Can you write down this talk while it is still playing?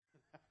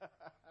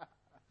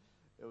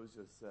was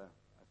just a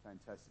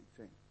fantastic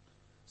thing.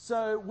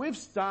 So we've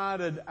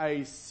started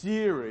a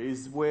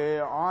series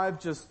where I've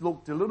just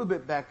looked a little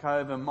bit back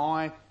over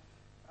my,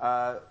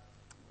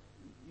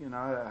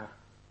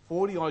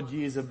 40 odd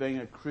years of being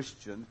a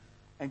Christian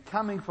and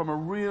coming from a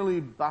really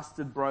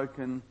busted,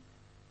 broken,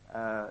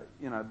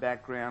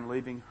 background,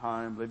 leaving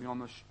home, living on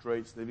the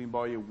streets, living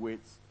by your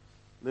wits,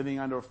 living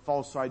under a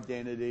false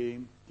identity,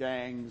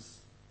 gangs,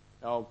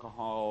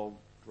 alcohol,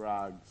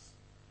 drugs,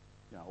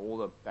 all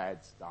the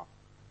bad stuff.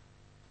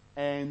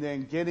 And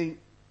then getting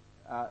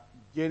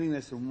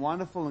this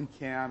wonderful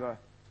encounter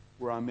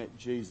where I met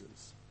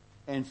Jesus.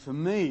 And for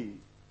me,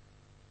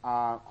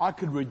 I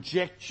could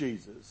reject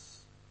Jesus,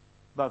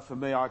 but for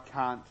me, I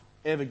can't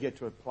ever get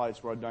to a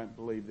place where I don't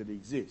believe that he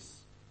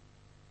exists.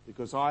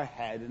 Because I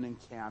had an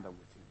encounter with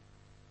him.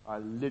 I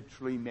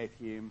literally met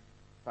him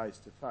face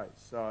to face.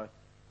 So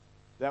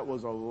that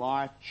was a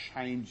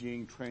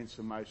life-changing,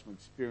 transformational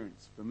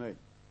experience for me.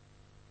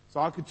 So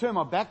I could turn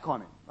my back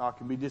on him. I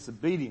can be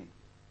disobedient.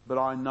 But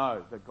I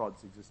know that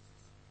God's existence.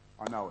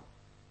 I know it.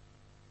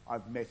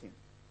 I've met him.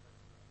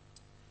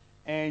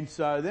 And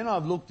so then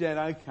I've looked at,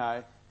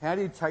 okay, how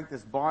do you take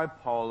this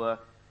bipolar,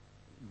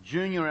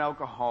 junior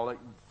alcoholic,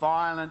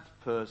 violent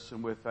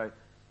person with a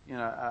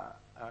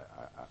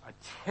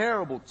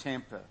terrible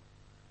temper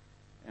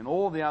and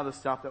all the other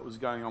stuff that was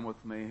going on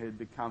with me had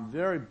become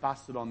very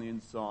busted on the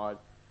inside,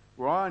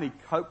 where I only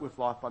cope with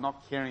life by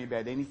not caring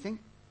about anything.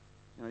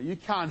 You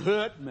can't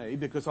hurt me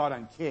because I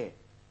don't care.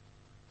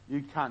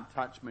 You can't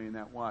touch me in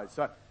that way.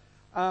 So,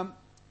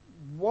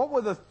 what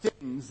were the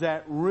things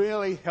that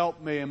really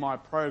helped me in my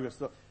progress?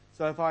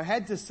 So if I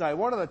had to say,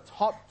 what are the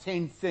top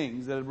 10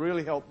 things that have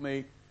really helped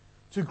me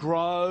to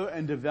grow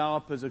and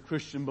develop as a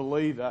Christian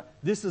believer?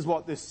 This is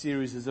what this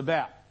series is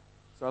about.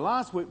 So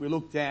last week we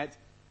looked at,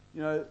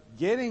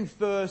 getting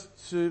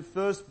first to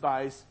first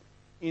base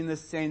in the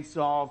sense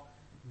of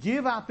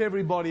give up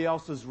everybody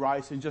else's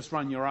race and just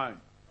run your own.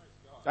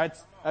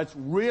 That's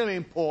really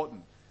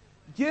important.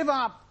 Give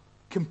up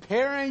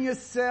comparing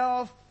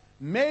yourself,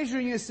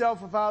 measuring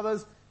yourself with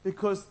others,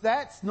 because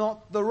that's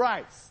not the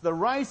race. The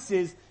race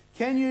is,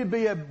 can you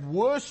be a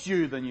worse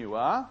you than you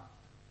are?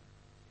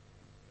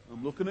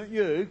 I'm looking at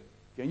you.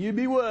 Can you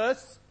be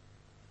worse?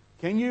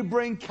 Can you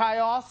bring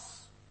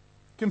chaos,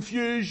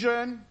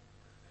 confusion,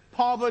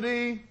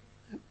 poverty,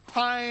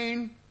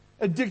 pain,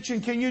 addiction?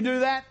 Can you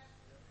do that?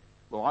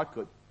 Well, I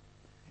could.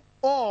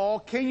 Or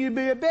can you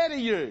be a better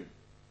you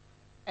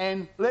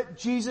and let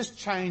Jesus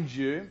change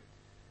you?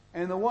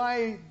 And the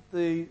way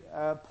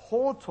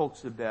Paul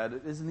talks about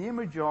it is in the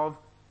image of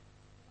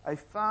a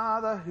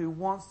father who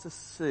wants to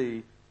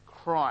see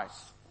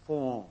Christ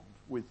formed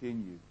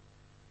within you.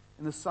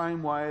 In the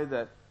same way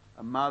that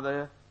a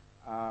mother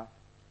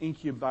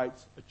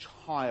incubates a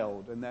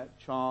child, and that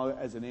child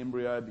as an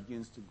embryo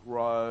begins to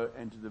grow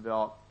and to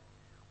develop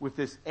with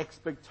this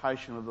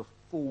expectation of the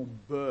full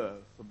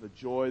birth, of the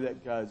joy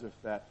that goes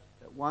with that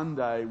one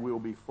day we'll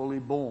be fully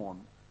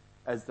born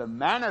as the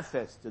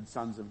manifested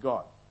sons of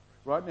God.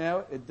 Right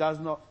now, it does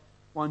not,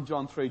 1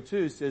 John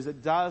 3:2 says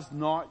it does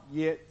not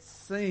yet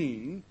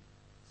seem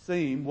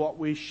what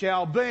we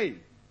shall be.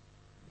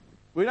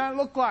 We don't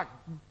look like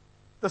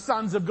the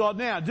sons of God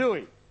now, do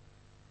we?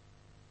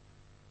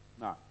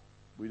 No,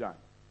 we don't.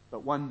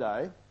 But one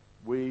day,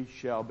 we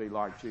shall be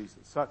like Jesus.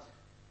 So,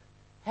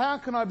 how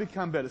can I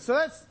become better? So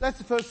that's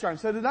the first time.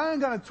 So today I'm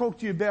going to talk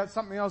to you about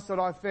something else that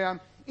I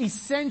found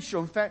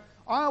essential. In fact,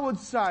 I would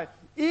say,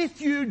 if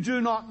you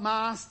do not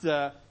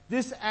master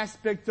this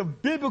aspect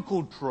of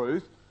biblical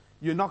truth,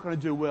 you're not going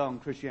to do well in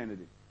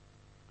Christianity.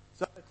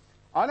 So,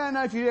 I don't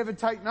know if you ever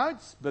take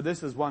notes, but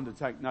this is one to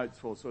take notes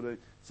for, sort of.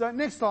 So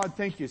next slide,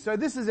 thank you. So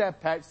this is our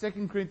patch,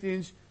 2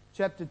 Corinthians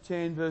chapter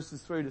 10,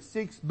 verses 3 to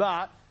 6.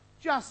 But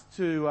just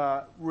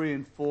to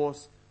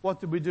reinforce, what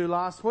did we do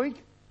last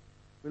week?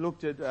 We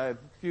looked at a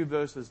few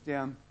verses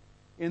down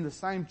in the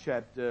same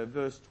chapter,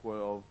 verse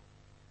 12.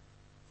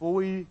 For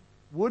we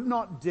would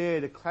not dare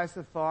to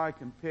classify,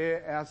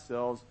 compare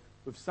ourselves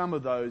with some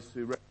of those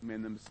who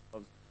recommend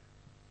themselves.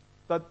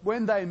 But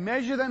when they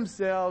measure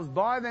themselves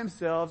by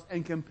themselves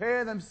and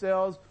compare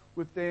themselves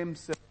with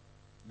themselves,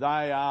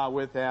 they are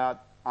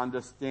without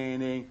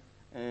understanding,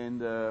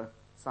 and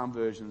some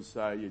versions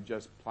say you're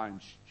just plain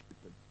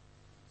stupid.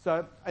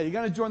 So, are you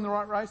going to join the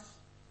right race?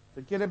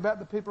 Forget about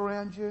the people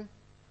around you.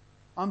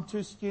 I'm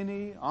too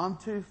skinny, I'm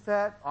too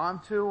fat, I'm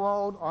too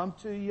old, I'm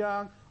too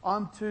young,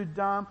 I'm too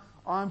dumb,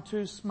 I'm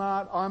too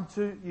smart,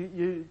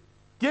 you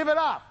give it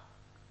up.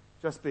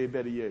 Just be a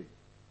better you.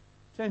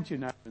 Turn to your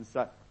neighbour and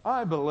say,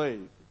 I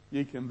believe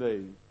you can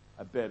be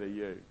a better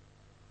you.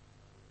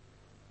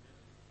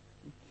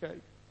 Okay,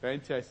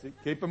 fantastic.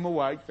 Keep them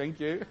awake, thank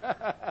you.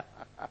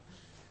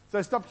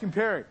 So stop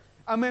comparing.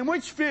 I mean,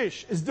 which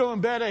fish is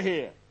doing better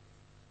here?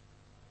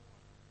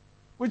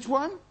 Which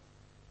one?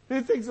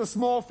 Who thinks the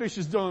small fish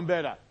is doing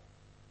better?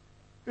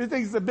 Who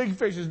thinks the big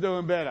fish is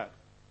doing better?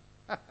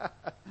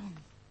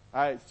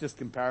 Hey, it's just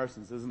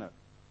comparisons, isn't it?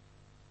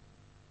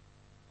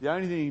 The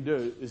only thing you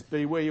do is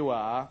be where you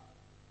are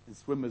and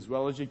swim as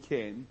well as you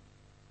can,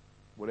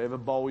 whatever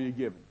bowl you're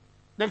given.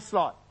 Next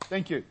slide.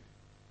 Thank you.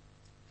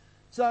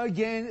 So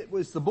again, it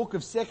was the book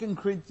of 2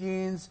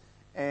 Corinthians,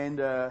 and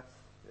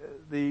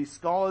the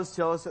scholars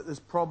tell us that this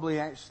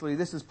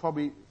is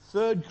probably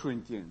 3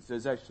 Corinthians.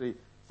 There's actually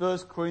 1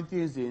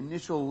 Corinthians, the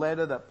initial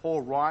letter that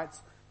Paul writes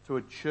to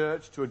a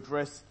church to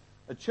address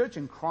a church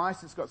in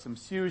Christ that's got some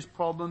serious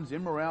problems,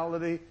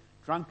 immorality,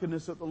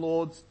 drunkenness at the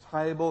Lord's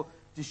table,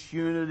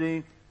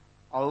 disunity,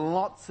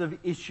 lots of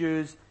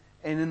issues.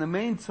 And in the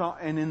meantime,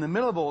 and in the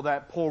middle of all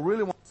that, Paul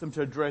really wants them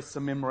to address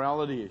some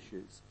immorality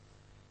issues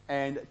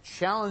and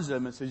challenge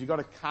them and says, you've got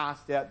to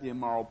cast out the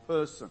immoral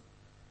person.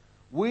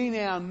 We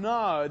now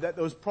know that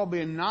there was probably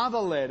another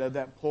letter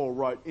that Paul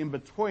wrote in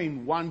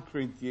between 1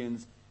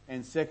 Corinthians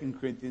and 2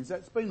 Corinthians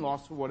that's been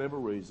lost for whatever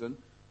reason,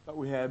 but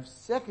we have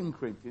 2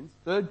 Corinthians,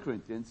 3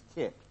 Corinthians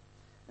kept.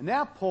 And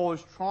now Paul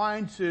is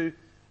trying to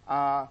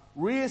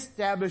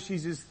re-establish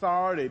his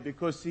authority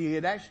because he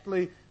had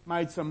actually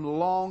made some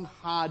long,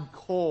 hard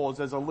calls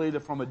as a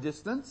leader from a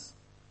distance,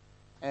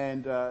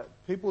 and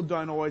people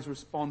don't always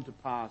respond to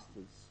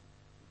pastors.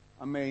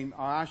 I mean,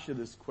 I ask you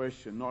this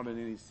question, not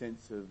in any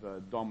sense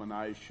of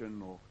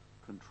domination or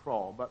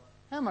control, but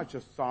how much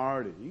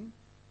authority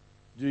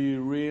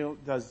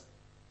does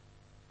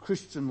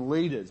Christian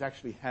leaders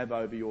actually have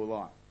over your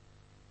life?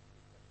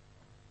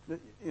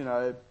 You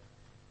know,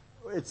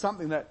 it's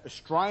something that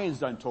Australians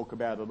don't talk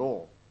about at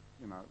all.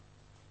 You know,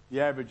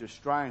 the average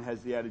Australian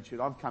has the attitude,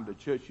 I've come to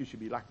church, you should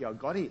be lucky I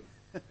got here.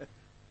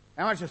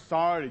 How much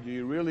authority do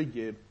you really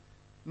give?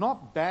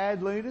 Not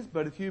bad leaders,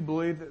 but if you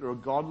believe that they're a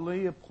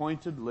godly,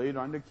 appointed leader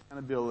under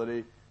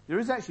accountability, there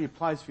is actually a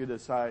place for you to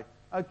say,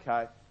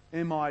 okay,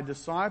 am I a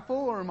disciple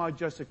or am I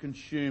just a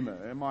consumer?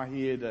 Am I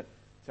here to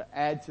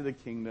add to the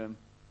kingdom,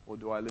 or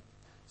do I live?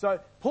 So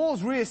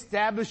Paul's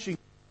re-establishing,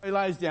 he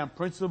lays down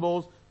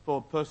principles for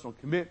personal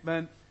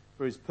commitment,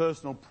 for his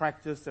personal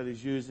practice that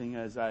he's using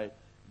as a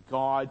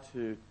guide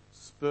to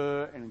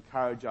spur and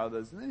encourage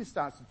others. And then he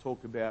starts to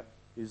talk about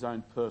his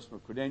own personal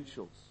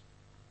credentials.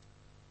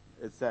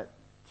 It's that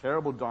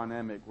terrible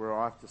dynamic where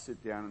I have to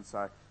sit down and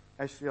say,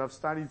 actually, I've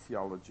studied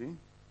theology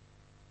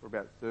for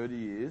about 30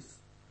 years.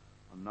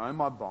 I know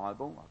my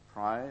Bible.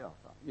 I pray.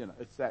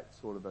 It's that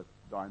sort of a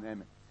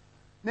dynamic.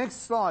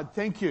 Next slide.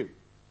 Thank you.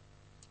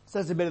 So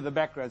that's a bit of the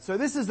background. So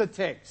this is the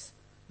text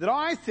that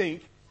I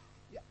think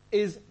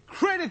is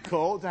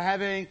critical to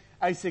having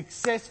a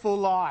successful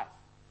life.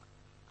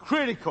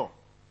 Critical.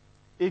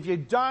 If you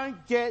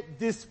don't get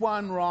this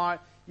one right,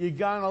 you're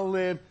going to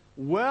live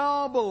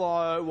well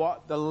below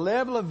what the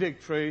level of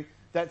victory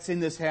that's in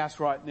this house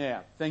right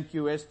now. Thank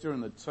you, Esther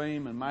and the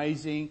team.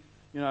 Amazing.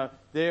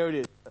 There it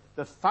is.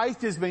 The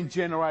faith has been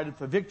generated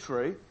for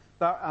victory,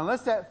 but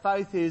unless that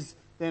faith is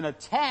then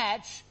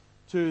attached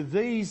to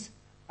this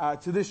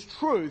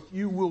truth,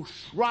 you will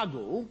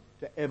struggle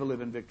to ever live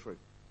in victory.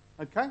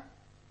 Okay?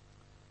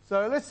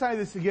 So let's say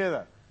this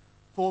together.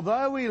 For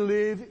though we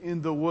live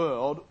in the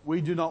world,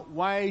 we do not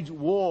wage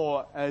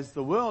war as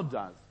the world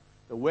does.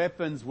 The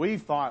weapons we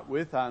fight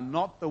with are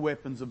not the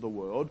weapons of the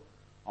world.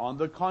 On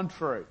the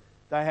contrary,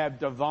 they have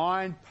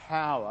divine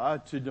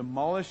power to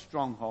demolish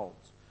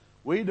strongholds.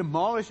 We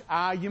demolish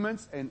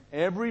arguments and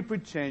every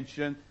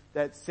pretension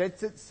that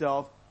sets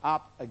itself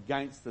up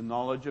against the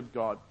knowledge of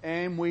God.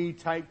 And we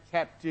take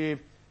captive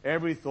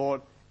every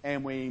thought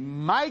and we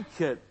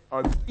make it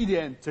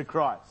obedient to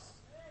Christ.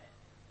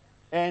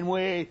 And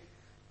we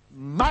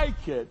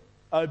make it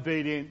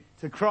obedient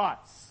to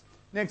Christ.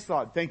 Next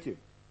slide. Thank you.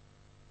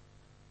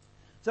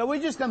 So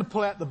we're just going to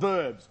pull out the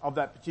verbs of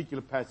that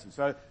particular passage.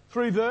 So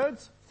 3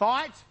 verbs: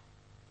 fight,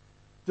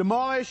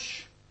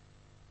 demolish,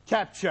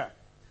 capture.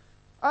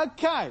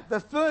 Okay, the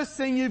first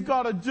thing you've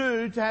got to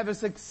do to have a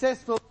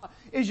successful life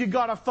is you've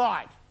got to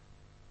fight.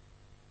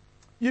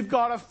 You've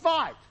got to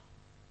fight.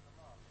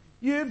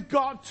 You've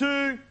got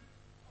to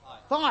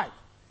fight.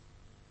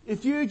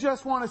 If you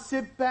just want to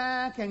sit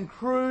back and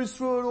cruise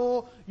through it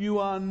all, you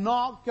are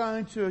not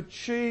going to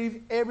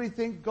achieve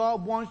everything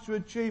God wants to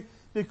achieve,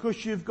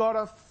 because you've got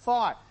to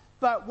fight.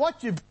 But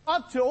what you've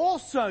got to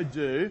also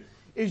do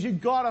is you've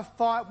got to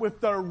fight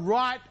with the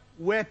right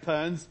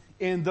weapons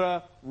in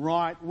the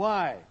right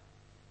way.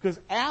 Because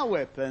our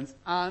weapons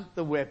aren't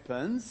the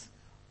weapons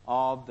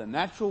of the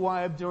natural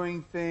way of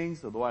doing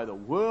things, or the way the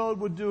world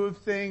would do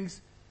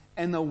things.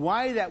 And the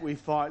way that we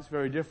fight is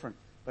very different.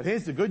 But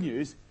here's the good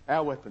news: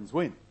 our weapons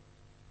win.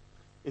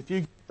 If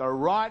you get the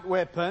right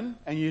weapon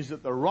and use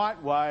it the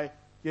right way,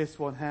 guess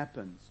what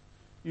happens?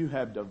 You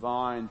have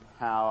divine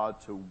power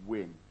to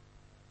win.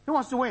 Who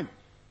wants to win?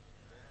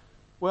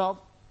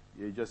 Well,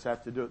 you just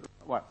have to do it the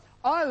right way.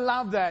 I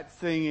love that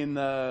thing in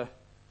the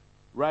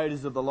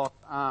Raiders of the Lost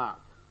Ark,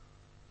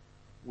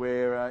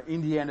 where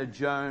Indiana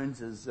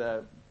Jones is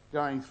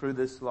going through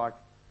this like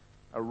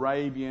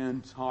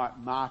Arabian type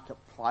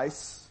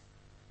marketplace,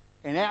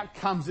 and out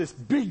comes this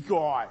big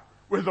guy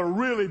with a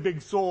really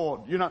big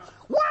sword. Wow!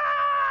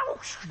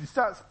 He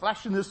starts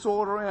flashing the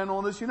sword around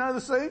all this. You know the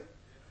scene?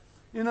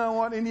 You know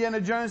what Indiana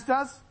Jones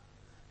does?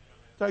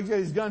 Takes out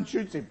his gun,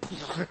 shoots him.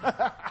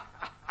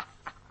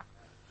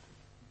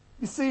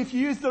 You see, if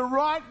you use the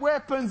right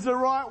weapons the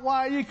right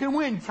way, you can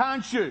win,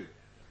 can't you?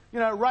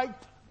 rake,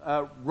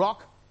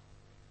 rock,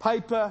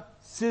 paper,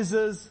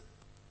 scissors,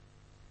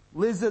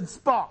 lizard,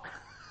 Spock.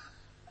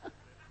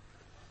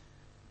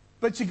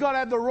 But you've got to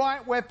have the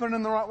right weapon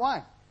in the right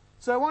way.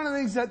 So one of the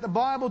things that the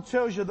Bible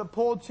tells you, that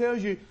Paul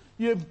tells you,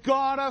 you've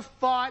got to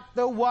fight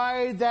the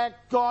way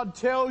that God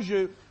tells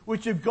you,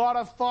 which you've got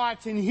to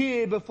fight in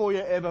here before you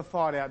ever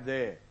fight out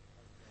there.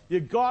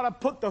 You've got to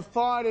put the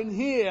fight in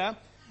here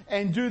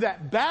and do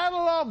that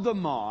battle of the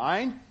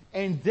mind,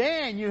 and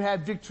then you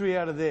have victory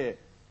out of there.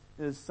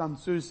 As Sun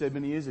Tzu said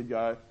many years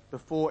ago,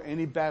 before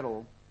any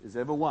battle is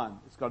ever won,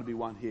 it's got to be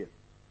won here.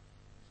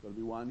 It's got to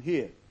be won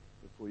here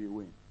before you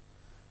win.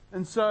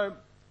 And so,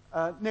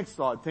 next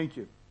slide, thank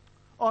you.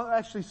 Oh,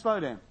 actually, slow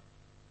down.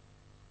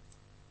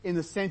 In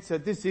the sense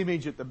that this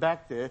image at the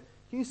back there,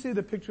 can you see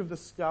the picture of the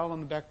skull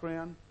in the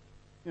background?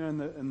 In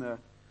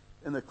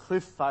the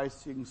cliff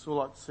face, you can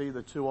sort of like see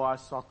the two eye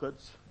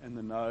sockets and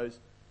the nose.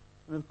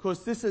 And of course,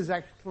 this is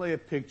actually a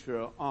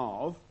picture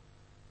of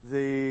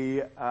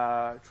the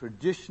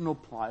traditional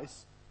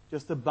place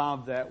just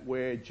above that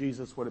where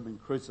Jesus would have been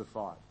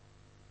crucified.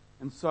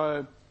 And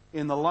so,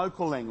 in the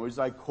local language,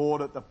 they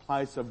called it the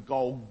place of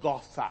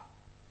Golgotha,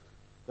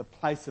 the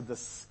place of the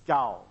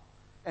skull.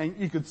 And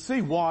you could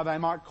see why they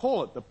might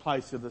call it the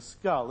place of the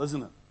skull,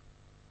 isn't it?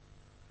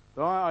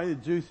 But I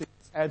do think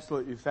it's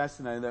absolutely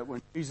fascinating that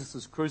when Jesus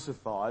was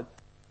crucified,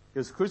 he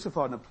was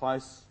crucified in a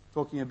place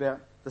talking about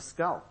the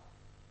skull.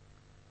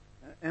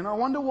 And I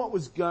wonder what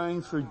was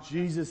going through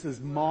Jesus'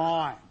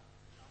 mind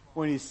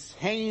when he's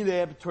hanging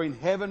there between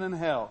heaven and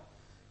hell.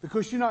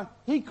 Because,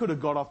 he could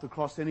have got off the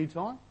cross any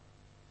time.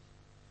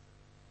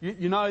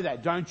 You know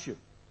that, don't you?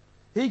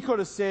 He could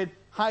have said,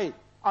 hey,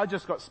 I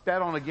just got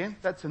spat on again.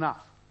 That's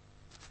enough.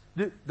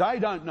 They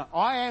don't know.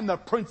 I am the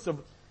Prince of...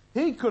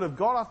 He could have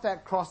got off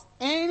that cross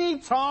any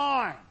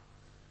time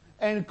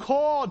and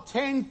called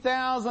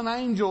 10,000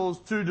 angels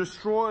to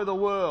destroy the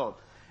world.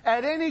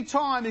 At any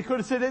time, he could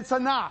have said, it's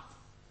enough.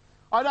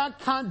 I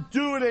can't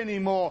do it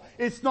anymore.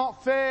 It's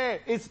not fair.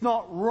 It's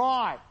not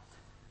right.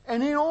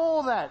 And in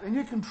all that, and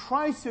you can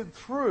trace it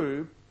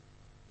through,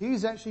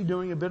 he's actually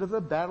doing a bit of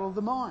a battle of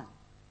the mind.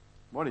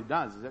 What he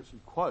does is actually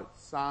quote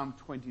Psalm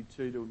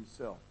 22 to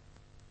himself.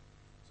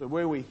 So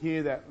where we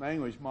hear that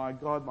language, my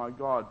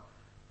God,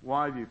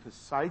 why have you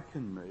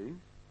forsaken me?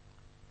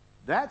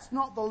 That's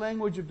not the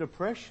language of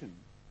depression.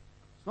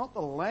 It's not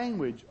the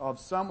language of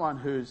someone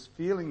who's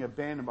feeling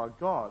abandoned by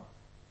God.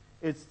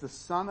 It's the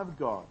Son of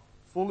God,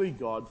 fully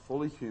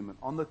human,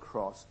 on the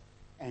cross,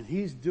 and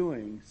he's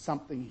doing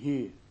something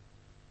here.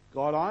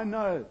 God, I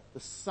know the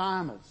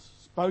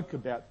psalmist spoke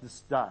about this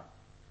day.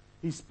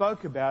 He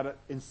spoke about it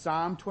in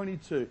Psalm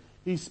 22.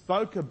 He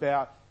spoke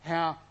about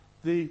how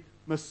the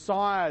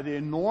Messiah, the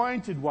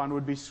anointed one,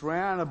 would be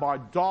surrounded by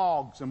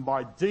dogs and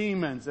by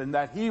demons, and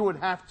that he would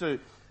have to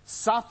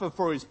suffer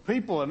for his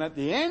people. And at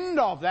the end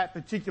of that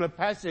particular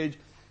passage,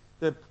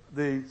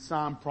 the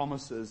psalm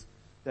promises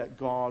that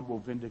God will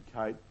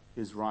vindicate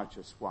his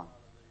righteous one.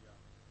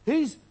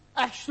 He's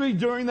actually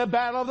doing the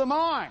battle of the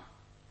mind,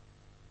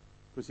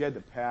 because he had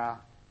the power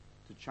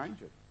to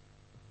change it,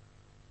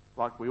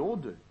 like we all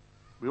do.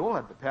 We all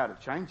have the power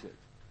to change it.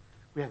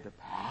 We have the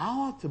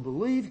power to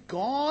believe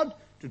God,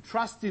 to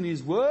trust in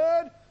his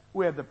word.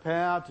 We have the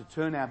power to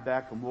turn our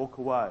back and walk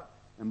away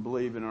and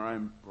believe in our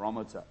own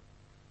barometer.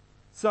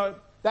 So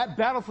that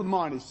battle for the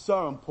mind is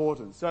so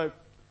important. So,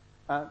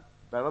 battle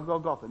of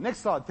Golgotha. Next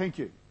slide, thank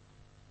you.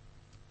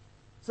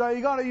 So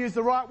you got to use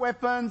the right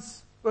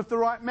weapons with the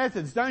right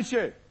methods, don't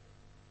you?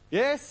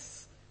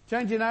 Yes?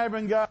 Turn to your neighbour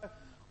and go,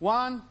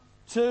 1,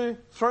 2,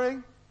 3.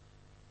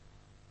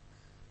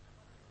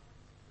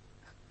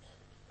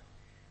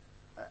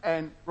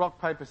 And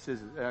rock, paper,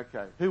 scissors.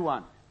 Okay. Who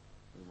won?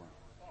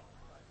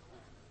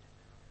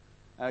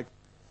 Okay.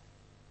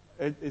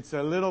 It's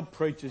a little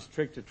preacher's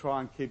trick to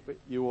try and keep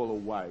you all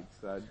awake.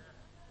 So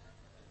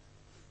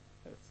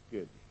that's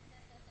good.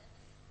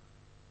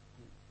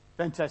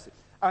 Fantastic.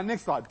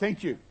 Next slide.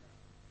 Thank you.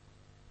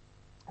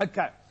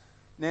 Okay.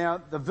 Now,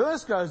 the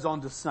verse goes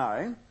on to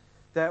say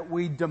that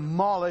we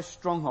demolish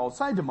strongholds.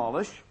 Say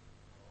demolish.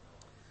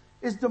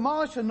 Is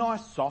demolish a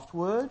nice soft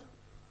word?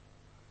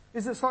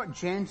 Is it like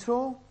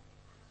gentle?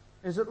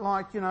 Is it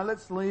like,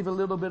 let's leave a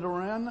little bit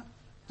around?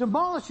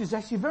 Demolish is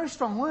actually a very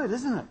strong word,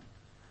 isn't it?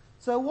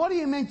 So what are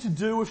you meant to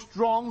do with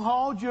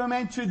strongholds? You're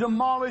meant to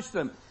demolish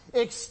them,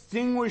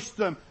 extinguish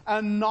them,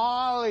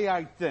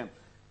 annihilate them.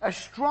 A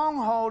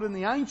stronghold in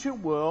the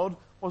ancient world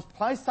was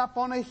placed up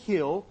on a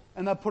hill,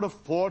 and they put a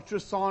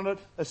fortress on it,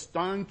 a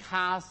stone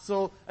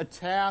castle, a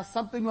tower,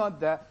 something like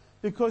that,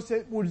 because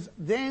it was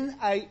then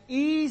an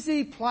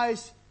easy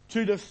place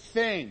to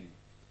defend.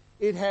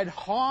 It had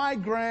high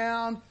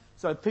ground,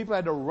 so people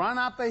had to run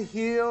up a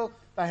hill.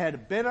 They had a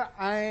better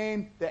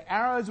aim. The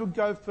arrows would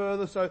go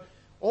further. So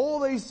all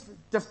these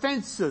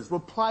defences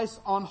were placed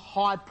on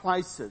high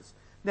places.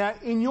 Now,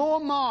 in your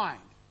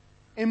mind,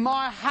 in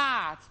my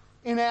heart,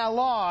 in our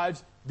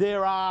lives,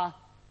 there are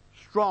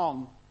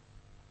strong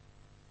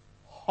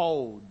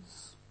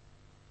holds.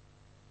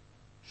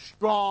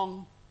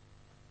 Strong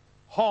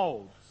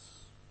holds.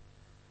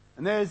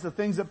 And there's the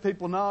things that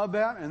people know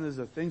about, and there's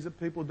the things that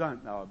people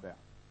don't know about.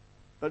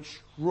 But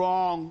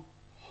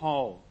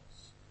strongholds.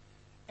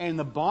 And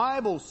the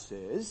Bible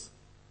says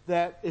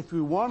that if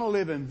we want to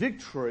live in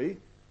victory,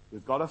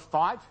 we've got to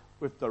fight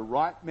with the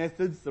right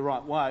methods, the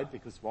right way.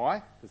 Because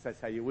why? Because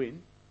that's how you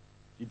win.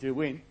 You do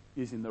win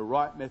using the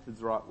right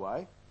methods the right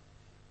way.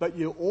 But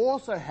you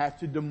also have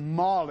to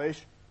demolish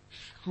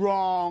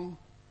strongholds.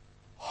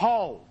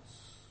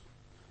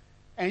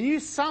 And you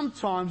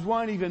sometimes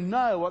won't even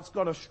know what's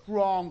got a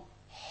strong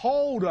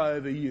hold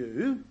over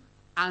you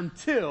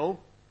until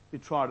you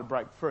try to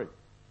break free.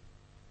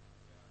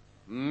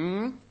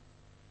 Do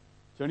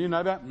you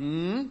know about?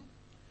 You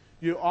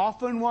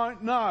often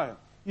won't know.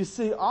 You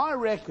see, I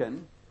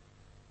reckon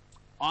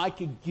I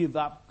could give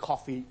up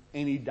coffee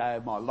any day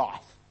of my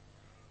life.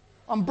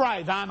 I'm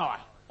brave, aren't I?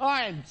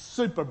 I am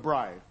super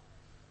brave.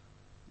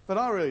 But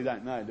I really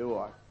don't know, do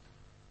I?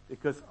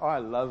 Because I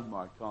love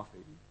my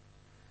coffee.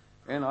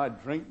 And I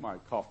drink my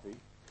coffee.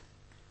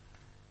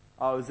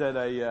 I was at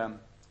a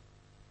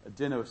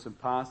dinner with some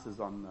pastors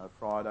on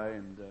Friday,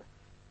 and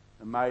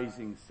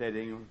amazing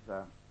setting with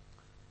a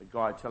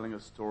guy telling a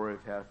story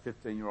of how a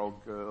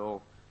 15-year-old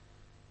girl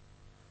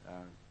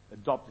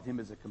adopted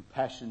him as a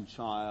compassion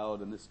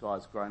child, and this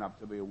guy's grown up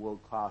to be a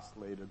world-class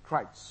leader.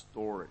 Great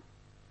story.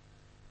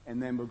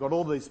 And then we've got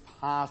all these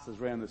pastors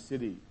around the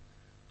city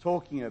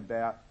talking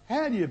about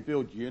how do you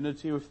build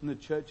unity within the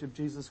Church of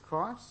Jesus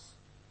Christ?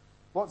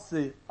 What's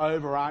the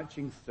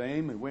overarching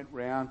theme? We went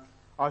round.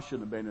 I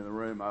shouldn't have been in the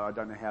room. I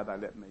don't know how they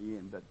let me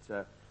in, but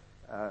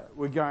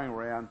we're going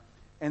around.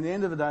 And at the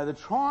end of the day, they're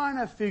trying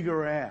to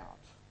figure out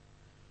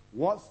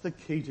what's the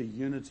key to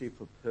unity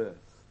for Perth.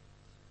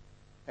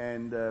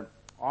 And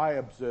I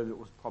observed it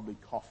was probably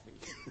coffee.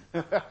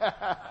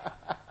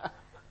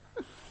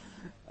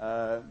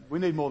 We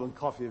need more than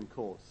coffee, of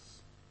course.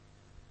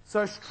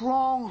 So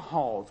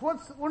strongholds.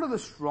 What are the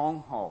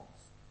strongholds?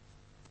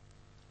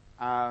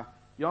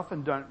 You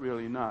often don't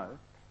really know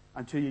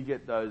until you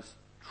get those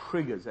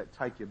triggers that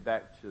take you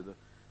back to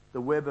the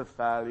web of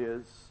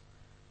failures,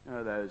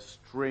 those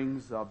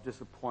strings of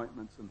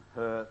disappointments and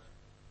hurt.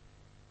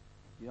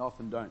 You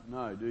often don't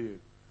know, do you?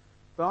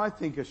 But I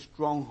think a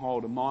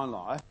stronghold in my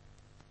life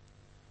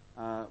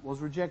was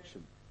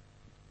rejection.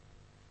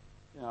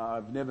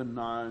 I've never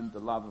known the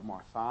love of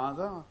my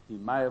father. He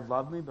may have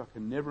loved me, but I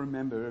can never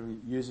remember ever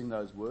using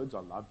those words,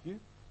 I love you.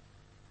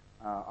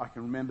 I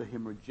can remember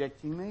him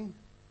rejecting me,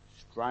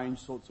 strange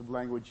sorts of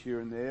language here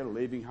and there,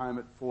 leaving home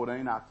at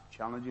 14 after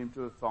challenging him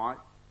to a fight.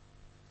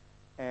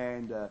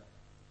 And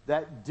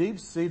that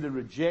deep-seated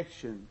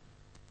rejection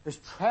has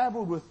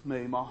travelled with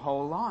me my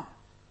whole life.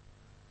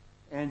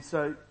 And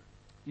so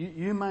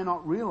you may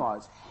not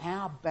realise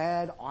how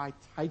bad I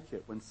take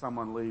it when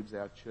someone leaves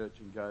our church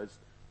and goes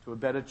to a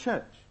better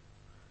church.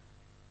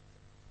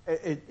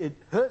 It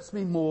hurts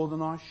me more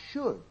than I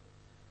should.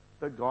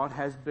 But God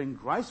has been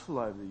graceful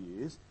over the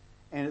years,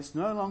 and it's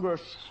no longer a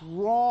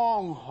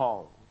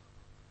stronghold.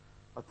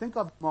 I think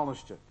I've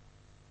demolished it.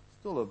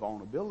 Still a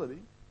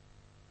vulnerability.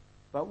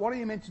 But what are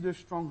you meant to do with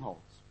strongholds?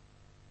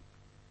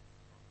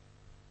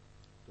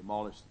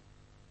 Demolish them.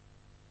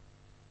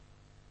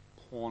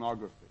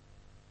 Pornography.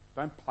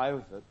 Don't play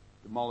with it.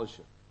 Demolish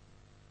it.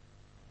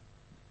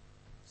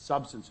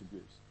 Substance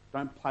abuse.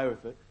 Don't play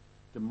with it.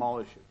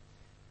 Demolish it.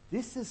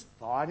 This is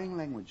fighting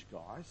language,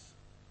 guys.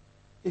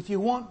 If you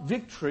want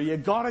victory,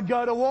 you've got to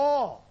go to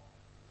war.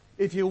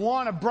 If you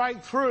want to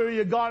break through,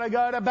 you've got to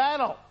go to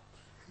battle.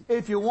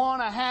 If you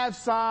want to have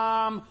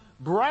some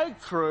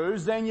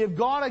breakthroughs, then you've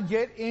got to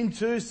get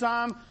into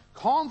some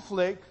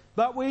conflict.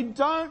 But we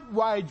don't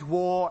wage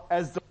war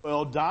as the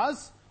world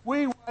does.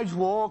 We wage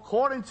war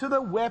according to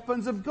the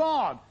weapons of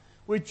God,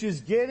 which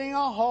is getting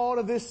a hold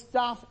of this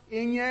stuff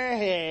in your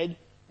head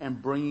and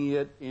bringing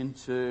it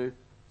into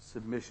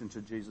submission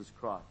to Jesus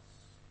Christ.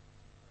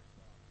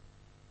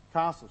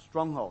 Castle,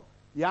 stronghold.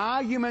 The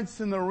arguments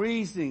and the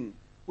reasoning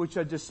which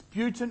are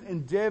disputant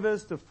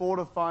endeavours to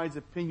fortify his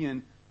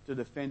opinion to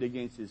defend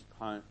against his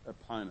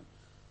opponent.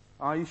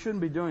 Oh, you shouldn't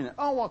be doing that.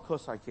 Oh, well, of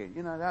course I can.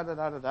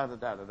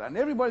 And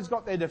everybody's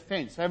got their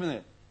defence, haven't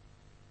they?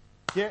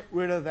 Get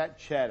rid of that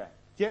chatter.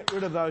 Get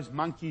rid of those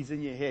monkeys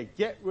in your head.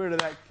 Get rid of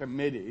that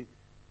committee,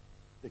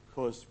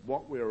 because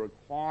what we're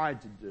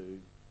required to do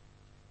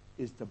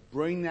is to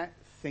bring that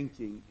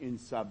thinking in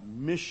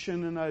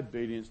submission and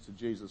obedience to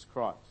Jesus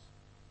Christ.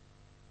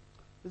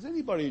 Does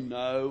anybody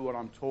know what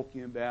I'm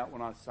talking about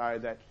when I say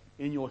that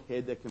in your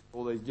head there can be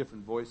all these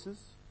different voices?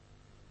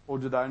 Or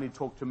do they only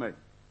talk to me?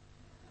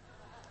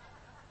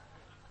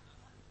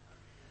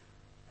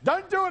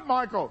 Don't do it,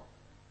 Michael!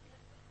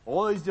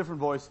 All these different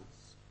voices.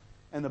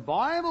 And the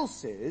Bible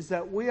says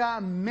that we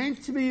are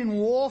meant to be in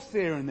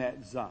warfare in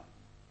that zone.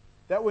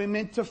 That we're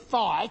meant to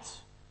fight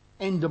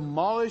and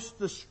demolish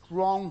the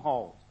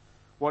stronghold.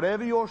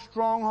 Whatever your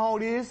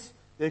stronghold is,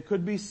 there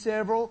could be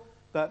several,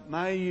 but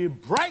may you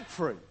break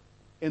free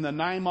in the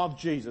name of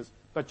Jesus.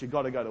 But you've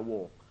got to go to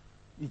war.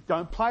 You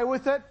don't play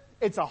with it.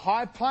 It's a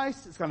high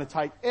place. It's going to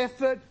take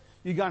effort.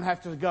 You're going to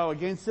have to go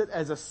against it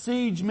as a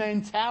siege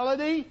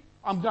mentality.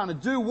 I'm going to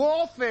do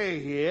warfare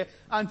here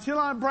until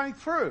I break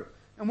through.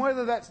 And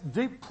whether that's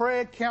deep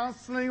prayer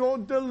counseling or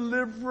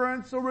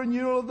deliverance or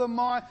renewal of the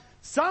mind,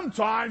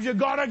 sometimes you've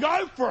got to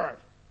go for it.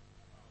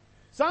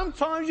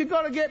 Sometimes you've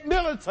got to get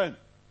militant.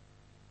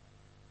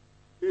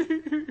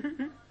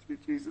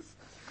 Jesus,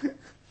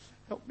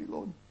 help me,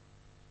 Lord.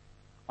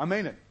 I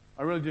mean it.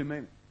 I really do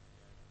mean it.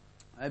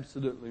 I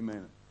absolutely mean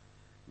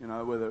it. You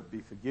know, whether it be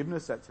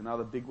forgiveness, that's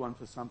another big one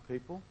for some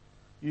people.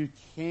 You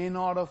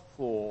cannot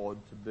afford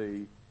to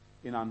be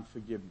in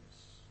unforgiveness.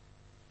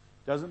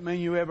 Doesn't mean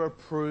you ever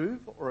approve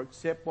or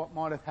accept what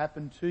might have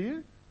happened to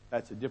you.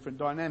 That's a different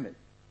dynamic.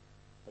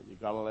 But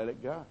you've got to let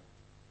it go.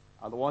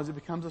 Otherwise it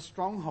becomes a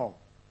stronghold.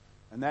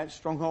 And that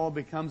stronghold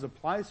becomes a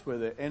place where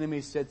the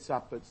enemy sets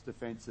up its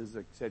defences,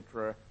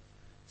 etc.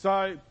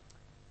 So,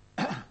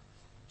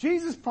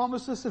 Jesus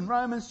promised us in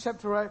Romans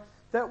chapter 8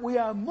 that we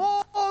are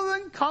more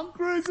than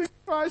conquerors in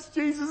Christ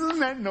Jesus. Isn't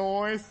that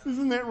nice?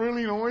 Isn't that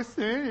really nice?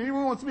 Yeah?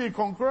 Anyone wants to be a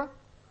conqueror?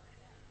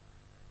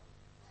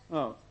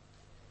 Oh,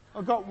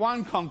 I've got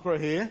one conqueror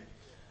here. Do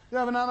you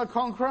have another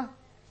conqueror?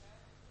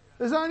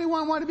 There's only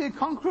one way to be a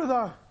conqueror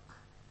though.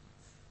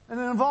 And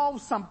it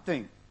involves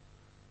something.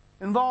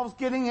 It involves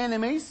getting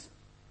enemies.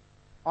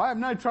 I have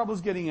no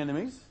troubles getting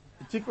enemies,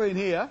 particularly in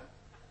here.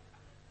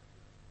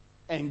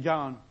 And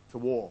going to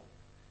war.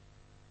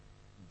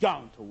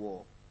 Going to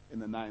war in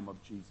the name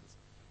of Jesus.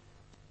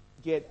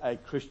 Get a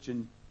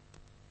Christian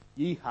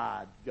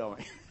jihad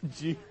going.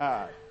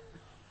 Jihad.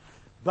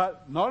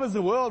 But not as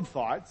the world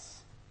fights,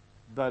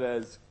 but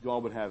as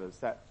God would have us.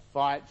 That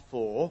fight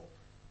for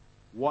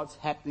what's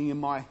happening in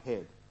my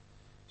head.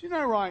 Do you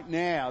know right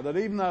now that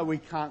even though we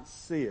can't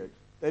see it,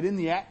 that in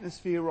the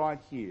atmosphere right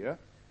here,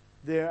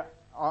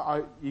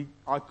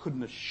 I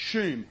couldn't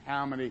assume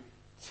how many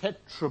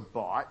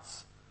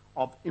tetrabytes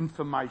of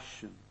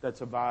information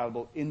that's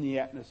available in the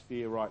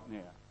atmosphere right now.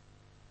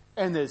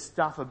 And there's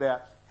stuff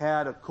about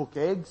how to cook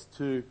eggs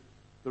to,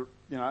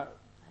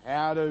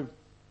 how to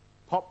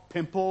pop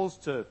pimples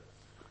to,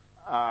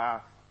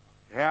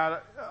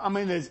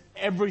 there's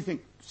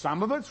everything.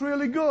 Some of it's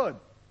really good.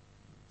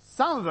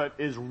 Some of it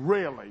is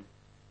really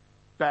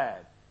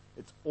bad.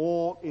 It's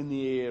all in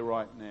the air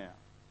right now.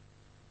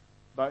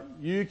 But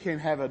you can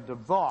have a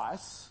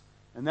device,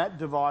 and that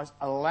device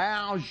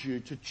allows you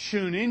to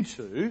tune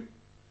into,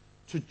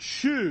 to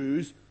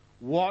choose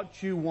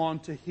what you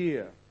want to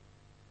hear.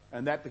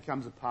 And that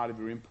becomes a part of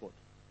your input.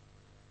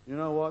 You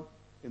know what?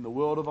 In the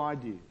world of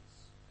ideas,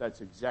 that's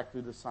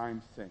exactly the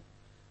same thing.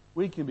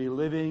 We can be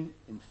living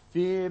in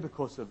fear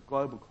because of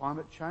global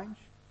climate change.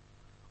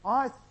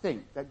 I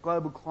think that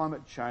global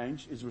climate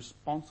change is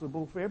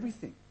responsible for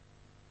everything.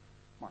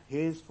 My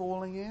hair's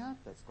falling out,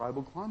 that's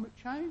global climate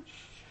change.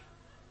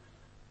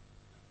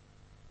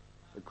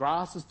 The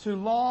grass is too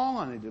long,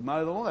 I need to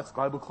mow the lawn, that's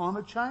global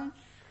climate change.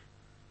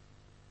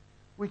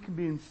 We can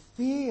be in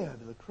fear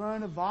of the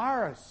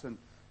coronavirus and,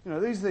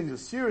 these things are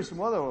serious and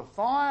whether or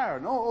fire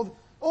and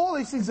all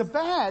these things are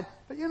bad,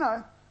 but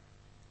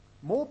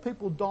more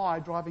people die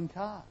driving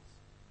cars.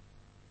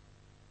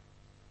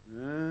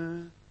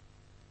 There's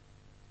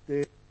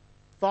a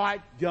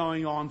fight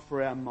going on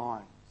for our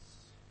minds.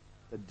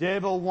 The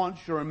devil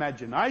wants your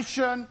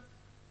imagination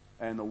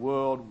and the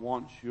world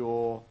wants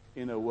your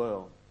inner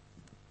world.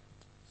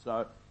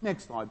 So,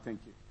 next slide, thank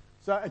you.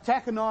 So,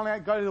 attack,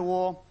 annihilate, go to the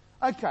war.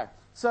 Okay,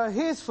 so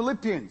here's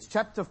Philippians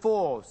chapter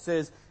 4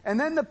 says, and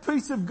then the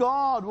peace of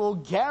God will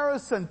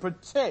garrison,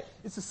 protect.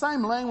 It's the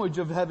same language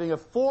of having a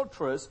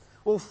fortress,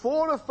 will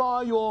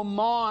fortify your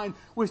mind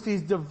with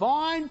his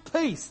divine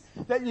peace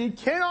that you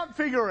cannot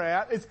figure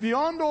out. It's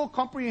beyond all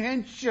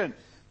comprehension.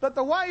 But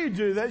the way you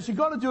do that is you've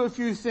got to do a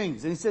few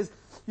things. And he says,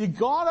 you've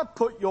got to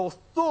put your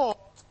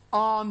thoughts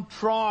on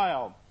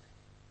trial.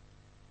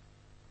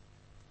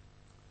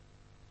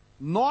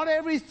 Not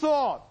every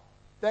thought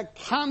that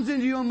comes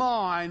into your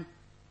mind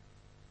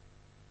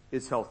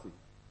is healthy.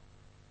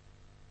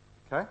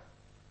 Okay?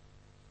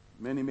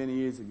 Many, many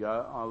years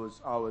ago,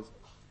 I was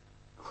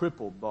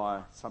crippled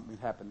by something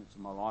happening to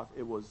my life.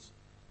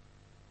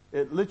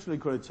 It literally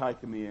could have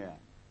taken me out.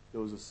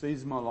 There was a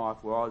season in my life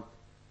where I'd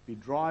be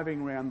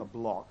driving around the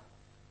block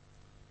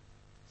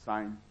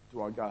saying,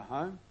 do I go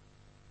home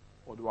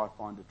or do I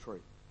find a tree?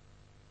 And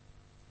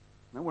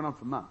that went on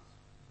for months.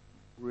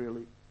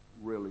 Really,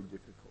 really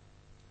difficult.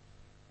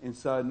 And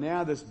so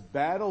now this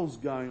battle's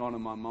going on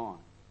in my mind.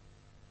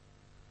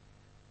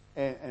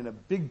 And a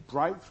big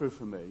breakthrough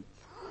for me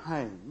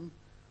came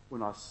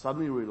when I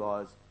suddenly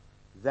realised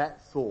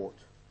that thought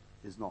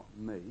is not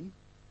me.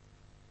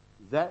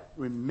 That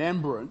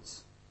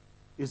remembrance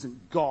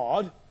isn't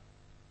God.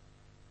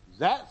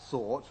 That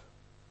thought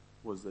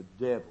was the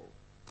devil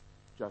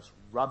just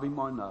rubbing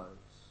my nose,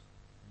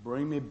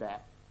 bringing me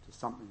back to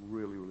something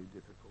really, really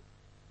difficult.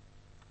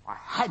 I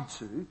had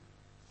to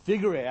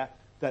figure out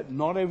that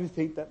not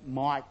everything that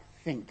Mike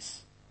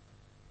thinks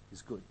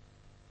is good.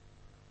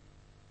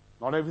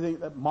 Not everything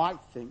that Mike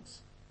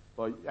thinks,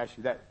 well,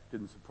 actually that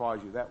didn't surprise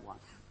you, that one.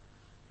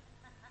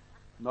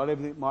 Not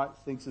everything Mike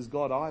thinks is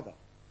God either.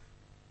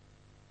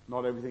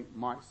 Not everything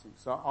Mike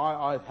thinks. So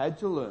I had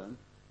to learn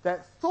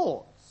that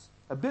thoughts,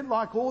 a bit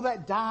like all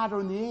that data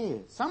in the air,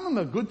 some of them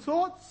are good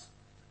thoughts.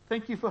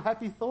 Thank you for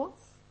happy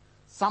thoughts.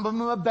 Some of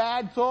them are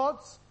bad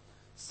thoughts.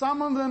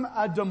 Some of them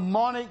are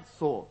demonic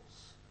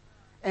thoughts.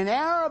 And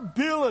our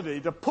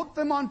ability to put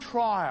them on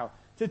trial,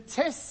 to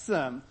test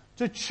them,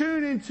 to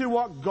tune into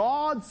what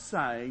God's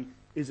saying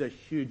is a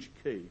huge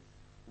key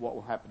to what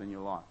will happen in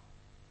your life.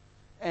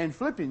 And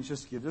Philippians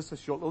just gives us a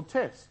short little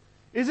test.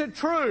 Is it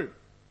true?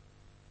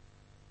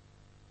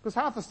 Because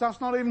half the stuff's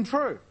not even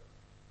true.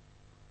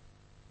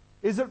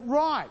 Is it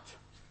right?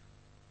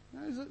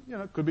 Is it,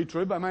 it could be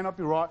true, but it may not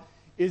be right.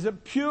 Is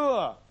it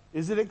pure?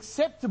 Is it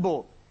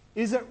acceptable?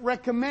 Is it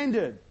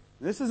recommended?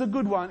 This is a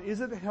good one.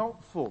 Is it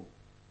helpful?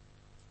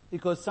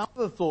 Because some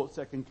of the thoughts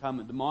that can come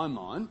into my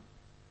mind,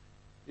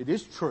 it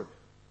is true.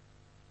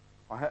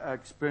 I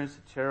experienced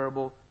a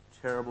terrible,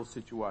 terrible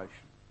situation.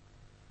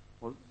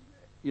 Well,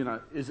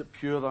 is it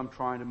pure that I'm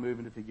trying to move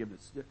into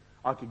forgiveness?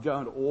 I could go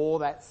into all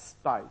that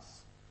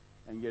space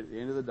and yet at the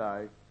end of the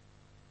day,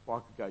 I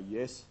could go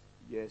yes,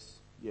 yes,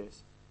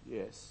 yes,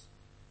 yes.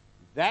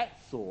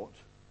 That thought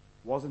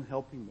wasn't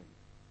helping me.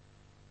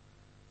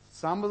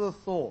 Some of the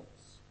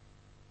thoughts,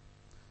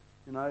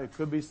 it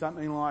could be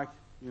something like,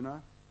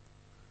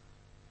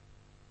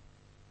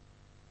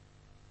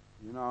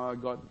 I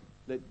got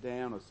let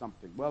down or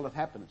something. Well, it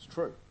happened, it's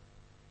true.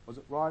 Was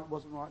it right?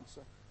 Wasn't right?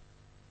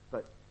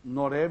 But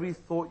not every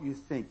thought you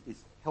think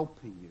is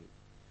helping you.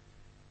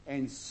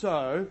 And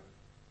so,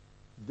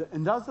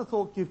 and does the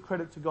thought give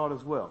credit to God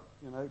as well?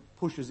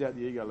 Pushes out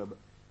the ego a little bit.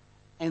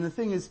 And the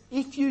thing is,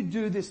 if you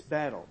do this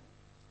battle,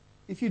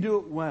 if you do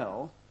it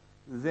well,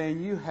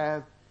 then you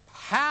have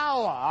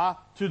power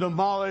to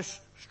demolish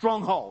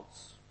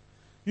strongholds.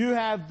 You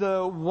have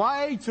the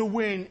way to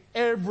win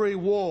every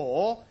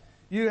war.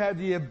 You have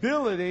the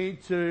ability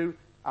to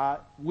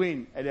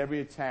win at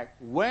every attack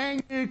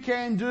when you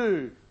can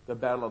do the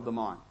battle of the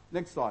mind.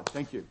 Next slide.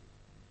 Thank you.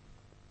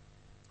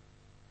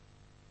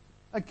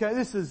 Okay,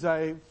 this is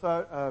a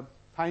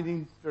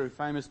painting, very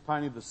famous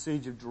painting of the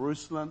Siege of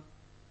Jerusalem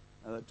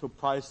that took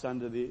place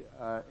under the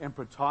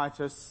Emperor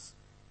Titus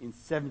in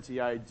 70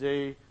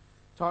 AD.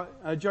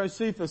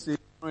 Josephus, the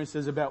historian,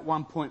 says about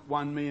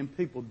 1.1 million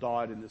people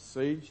died in the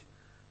siege.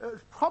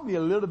 It's probably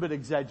a little bit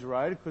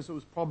exaggerated because it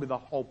was probably the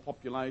whole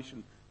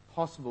population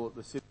possible at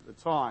the city at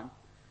the time.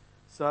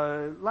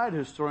 So later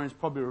historians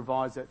probably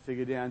revised that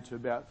figure down to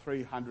about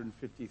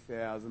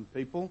 350,000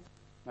 people,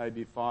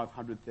 maybe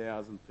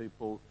 500,000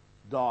 people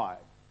died.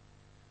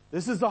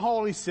 This is the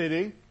holy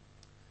city,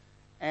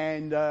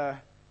 and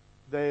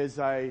there's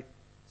a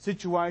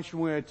situation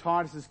where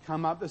Titus has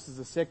come up. This is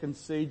the second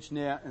siege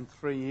now in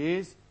 3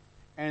 years,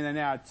 and they're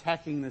now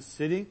attacking the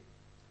city.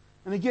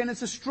 And again,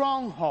 it's a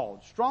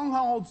stronghold.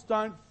 Strongholds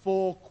don't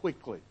fall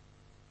quickly.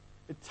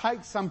 It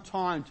takes some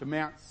time to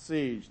mount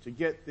siege, to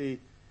get the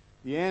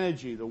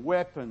energy, the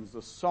weapons,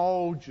 the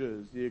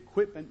soldiers, the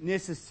equipment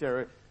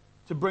necessary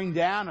to bring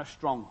down a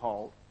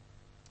stronghold.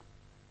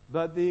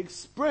 But the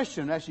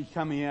expression actually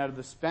coming out of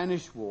the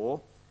Spanish War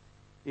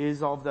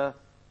is of the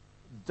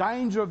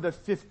danger of the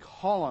fifth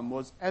column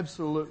was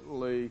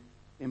absolutely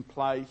in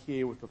play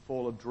here with the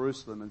fall of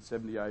Jerusalem in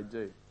 70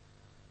 AD.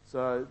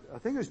 So I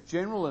think it was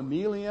General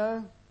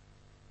Emilio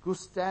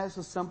Gustaz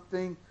or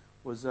something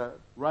was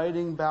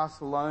raiding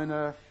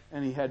Barcelona,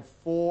 and he had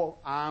 4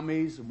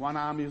 armies. One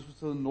army was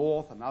to the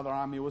north, another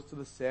army was to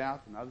the south,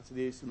 another to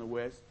the east and the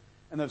west.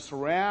 And they've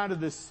surrounded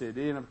this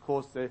city, and of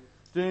course they're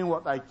doing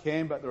what they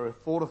can, but there are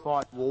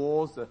fortified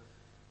walls.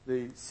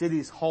 The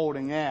city's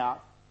holding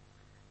out.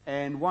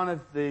 And one of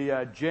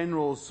the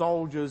general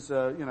soldiers,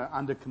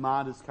 under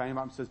commanders came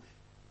up and says,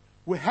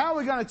 well, how are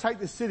we going to take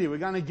the city? We're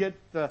going to get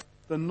the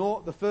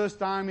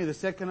first army, the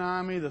second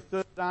army, the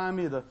third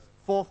army, the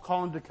fourth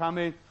column to come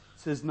in.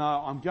 Says,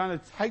 no, I'm going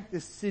to take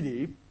this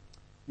city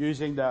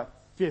using the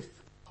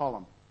fifth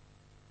column.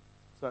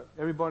 So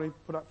everybody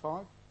put up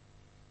 5?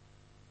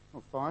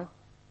 Or 5?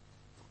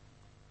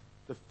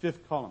 The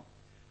fifth column.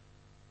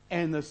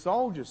 And the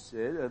soldier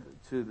said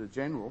to the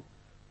general,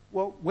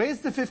 well, where's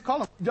the fifth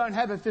column? We don't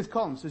have a fifth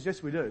column. He says,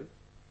 yes, we do.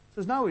 He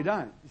says, no, we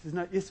don't. He says,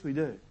 no, yes, we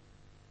do.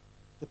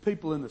 The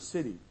people in the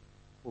city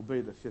will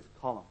be the fifth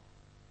column.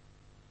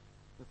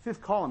 The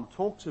fifth column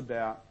talks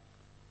about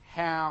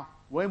how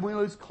when we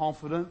lose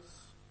confidence,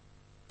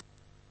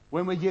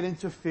 when we get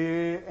into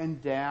fear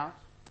and doubt,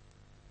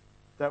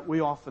 that we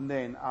often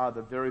then are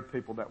the very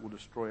people that will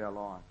destroy our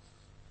lives.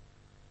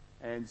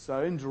 And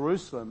so in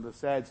Jerusalem, the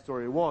sad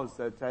story was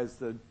that as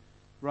the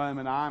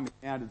Roman army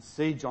mounted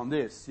siege on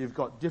this, you've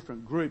got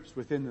different groups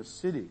within the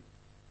city.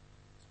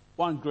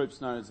 One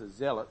group's known as the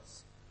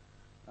Zealots.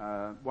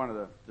 One of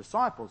the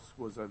disciples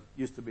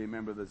used to be a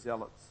member of the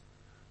Zealots.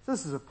 So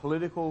this is a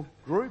political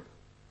group,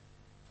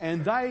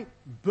 and they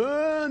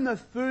burn the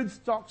food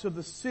stocks of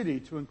the city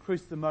to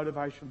increase the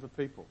motivation of the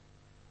people.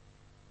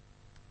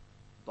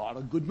 Not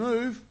a good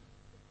move.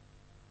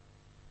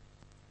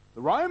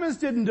 The Romans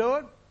didn't do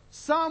it.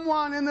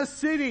 Someone in the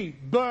city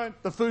burnt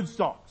the food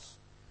stocks,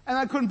 and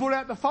they couldn't put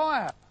out the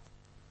fire.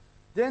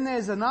 Then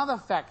there's another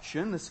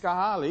faction, the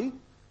Scali,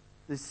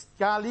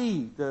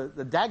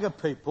 the dagger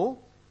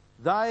people.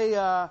 they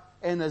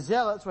and the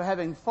zealots were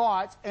having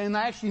fights, and they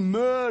actually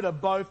murder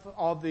both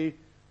of the...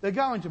 They're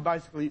going to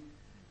basically...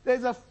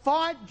 There's a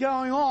fight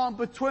going on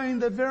between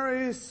the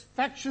various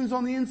factions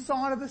on the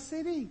inside of the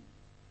city.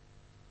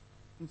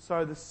 And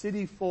so the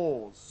city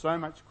falls so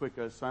much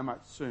quicker, so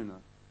much sooner,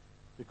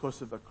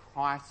 because of the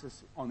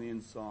crisis on the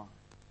inside.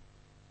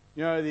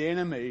 You know, the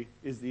enemy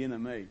is the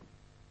enemy.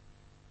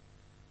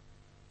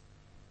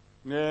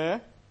 Yeah?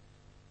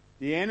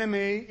 The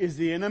enemy is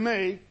the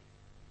enemy,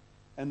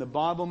 and the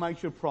Bible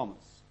makes you a promise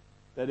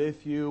that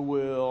if you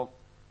will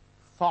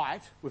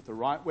fight with the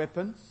right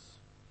weapons,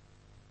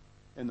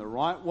 in the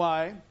right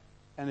way,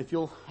 and if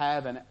you'll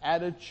have an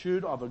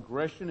attitude of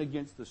aggression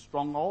against the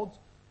strongholds,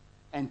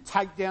 and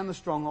take down the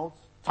strongholds,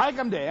 take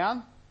them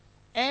down,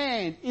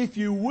 and if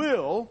you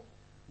will,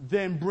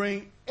 then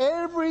bring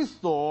every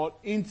thought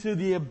into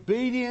the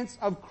obedience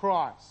of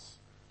Christ.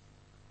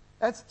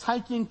 That's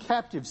taking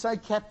captive. Say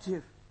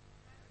captive.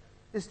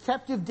 Is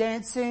captive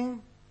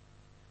dancing?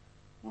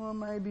 Well,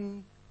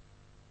 maybe.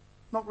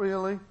 Not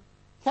really.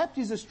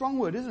 Captive is a strong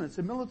word, isn't it? It's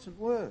a militant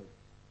word.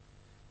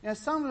 Now,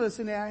 some of us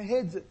in our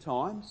heads at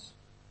times,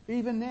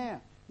 even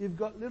now, you've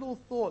got little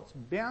thoughts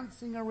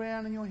bouncing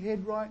around in your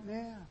head right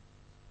now.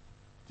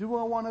 Do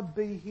I want to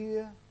be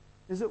here?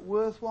 Is it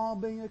worthwhile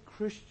being a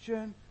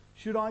Christian?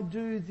 Should I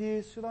do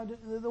this? Should I do...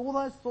 All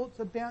those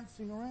thoughts are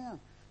bouncing around.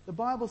 The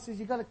Bible says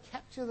you've got to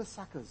capture the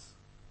suckers.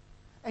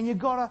 And you've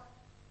got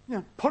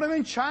to, put them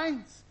in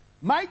chains.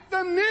 Make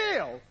them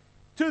kneel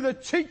to the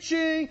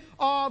teaching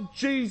of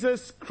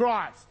Jesus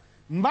Christ.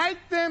 Make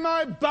them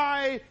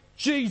obey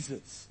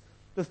Jesus.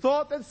 The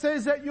thought that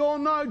says that you're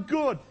no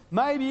good.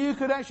 Maybe you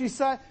could actually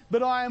say,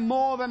 but I am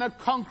more than a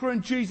conqueror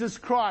in Jesus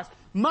Christ.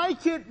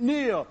 Make it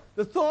kneel.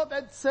 The thought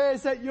that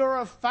says that you're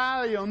a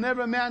failure, you'll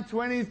never amount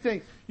to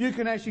anything. You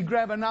can actually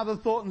grab another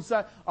thought and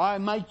say, I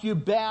make you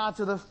bow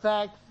to the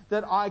fact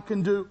that I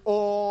can do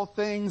all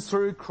things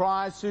through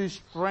Christ who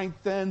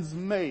strengthens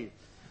me.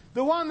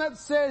 The one that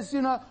says,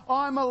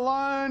 I'm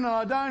alone and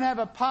I don't have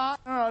a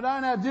partner, I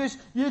don't have this,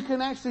 you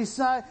can actually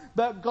say,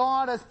 but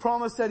God has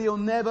promised that He'll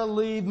never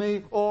leave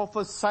me or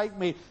forsake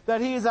me, that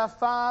He is a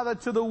father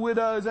to the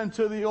widows and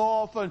to the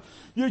orphan.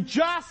 You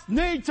just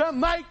need to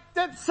make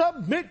that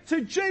submit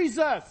to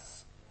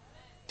Jesus.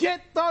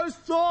 Get those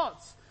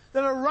thoughts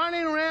that are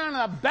running around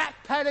in the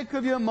back paddock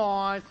of your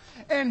mind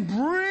and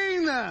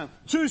bring them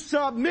to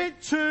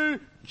submit to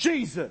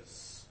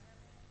Jesus.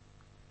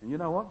 And you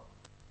know what?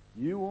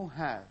 You will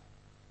have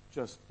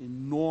just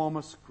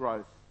enormous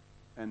growth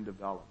and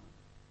development.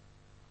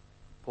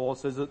 Paul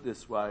says it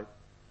this way,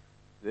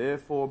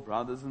 therefore,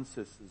 brothers and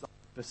sisters, I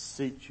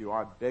beseech you,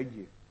 I beg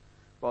you,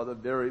 by the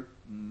very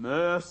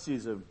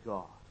mercies of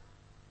God,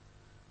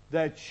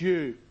 that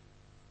you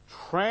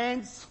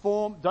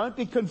transform, don't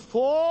be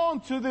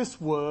conformed to this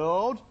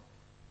world,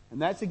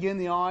 and that's again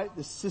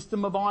the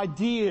system of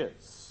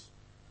ideas.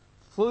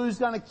 Flu's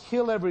going to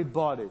kill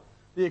everybody.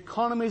 The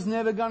economy's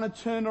never going to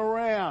turn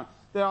around.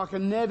 That I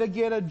can never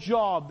get a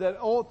job. That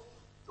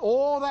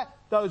all that,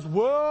 those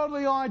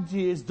worldly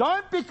ideas,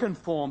 don't be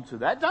conformed to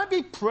that. Don't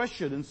be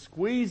pressured and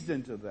squeezed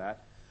into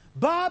that.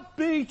 But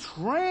be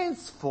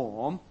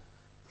transformed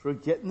through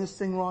getting this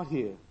thing right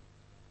here.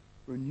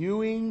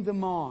 Renewing the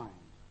mind.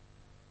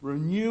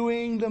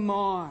 Renewing the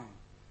mind.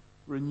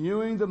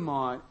 Renewing the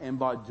mind. And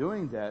by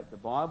doing that, the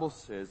Bible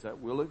says that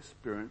we'll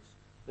experience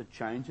the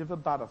change of a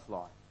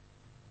butterfly.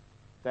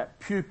 That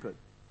pupid.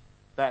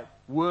 That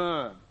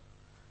worm.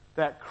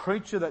 That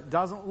creature that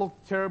doesn't look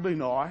terribly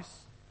nice,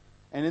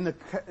 and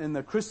in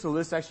the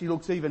chrysalis actually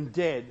looks even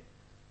dead,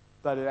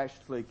 but it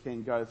actually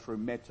can go through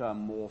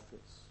metamorphosis.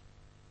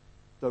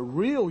 The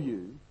real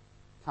you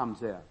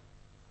comes out.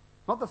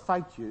 Not the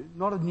fake you,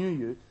 not a new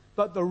you,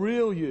 but the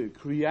real you,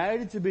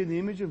 created to be in the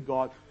image of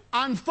God,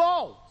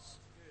 unfolds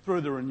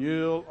through the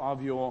renewal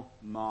of your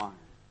mind.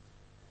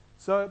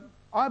 So,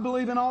 I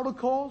believe in altar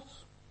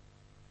calls,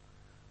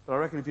 but I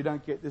reckon if you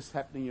don't get this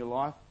happening in your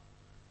life,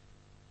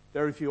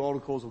 very few altar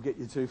calls will get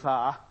you too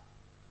far.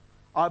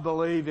 I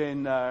believe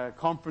in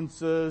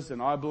conferences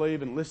and I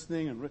believe in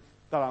listening,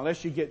 but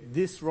unless you get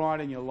this right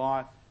in your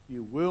life,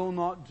 you will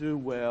not do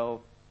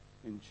well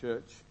in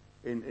church,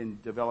 in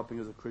developing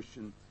as a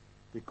Christian,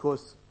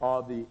 because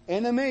of the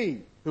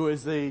enemy, who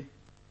is the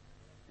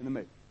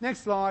enemy.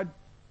 Next slide.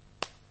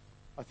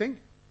 I think.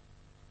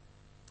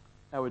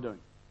 How are we doing?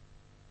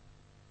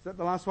 Is that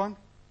the last one?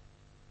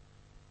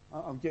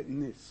 I'm getting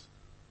this.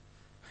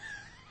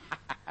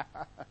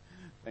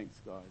 Thanks,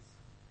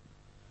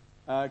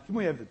 guys. Can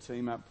we have the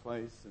team up,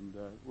 please? And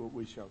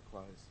we shall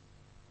close.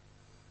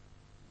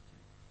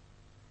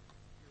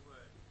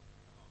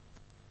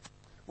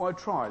 Well, I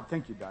tried.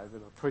 Thank you,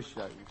 David. I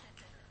appreciate you.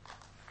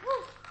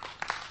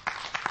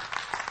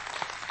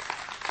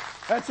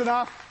 That's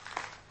enough.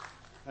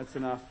 That's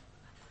enough.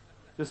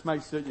 Just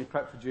make certain you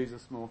clap for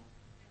Jesus more.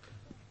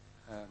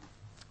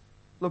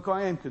 Look,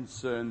 I am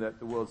concerned that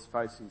the world's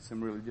facing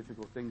some really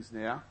difficult things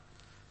now.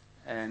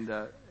 And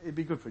it'd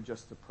be good for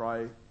just to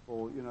pray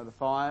for, the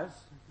fires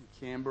in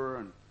Canberra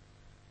and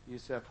New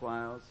South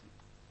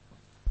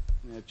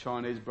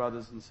Chinese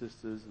brothers and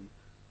sisters, and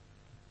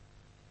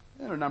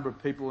There are a number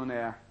of people in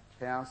our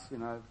house,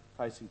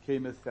 facing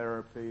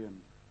chemotherapy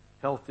and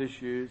health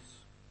issues.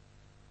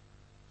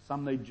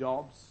 Some need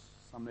jobs,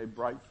 some need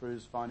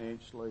breakthroughs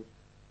financially.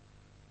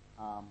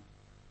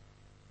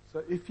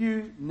 So if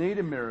you need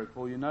a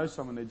miracle, you know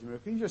someone needs a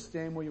miracle, can you just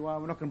stand where you are?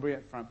 We're not going to bring it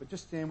up front, but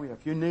just stand where you are.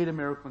 If you need a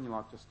miracle in your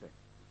life, just stand.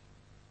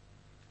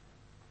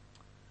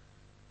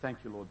 Thank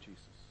you, Lord Jesus.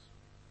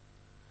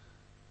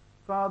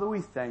 Father,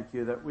 we thank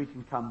you that we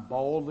can come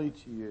boldly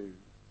to you,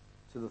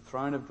 to the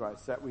throne of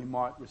grace, that we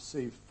might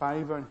receive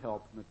favour and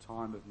help in the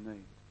time of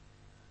need.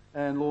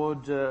 And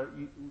Lord,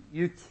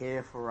 you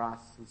care for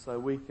us, and so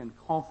we can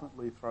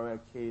confidently throw our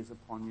cares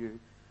upon you.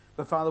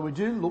 But Father, we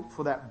do look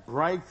for that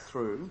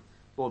breakthrough,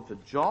 Lord, for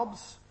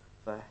jobs,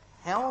 for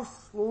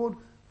health, Lord,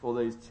 for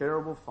these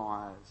terrible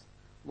fires,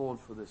 Lord,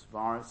 for this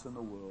virus in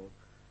the world.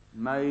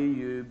 May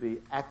you be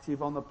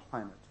active on the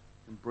planet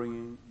in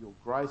bringing your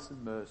grace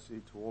and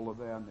mercy to all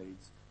of our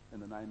needs in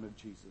the name of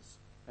Jesus.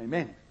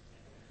 Amen.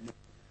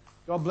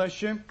 God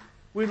bless you.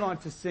 We'd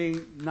like to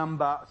sing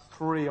number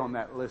 3 on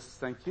that list.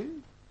 Thank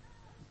you.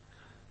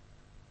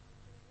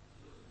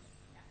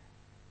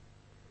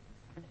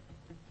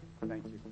 Thank you.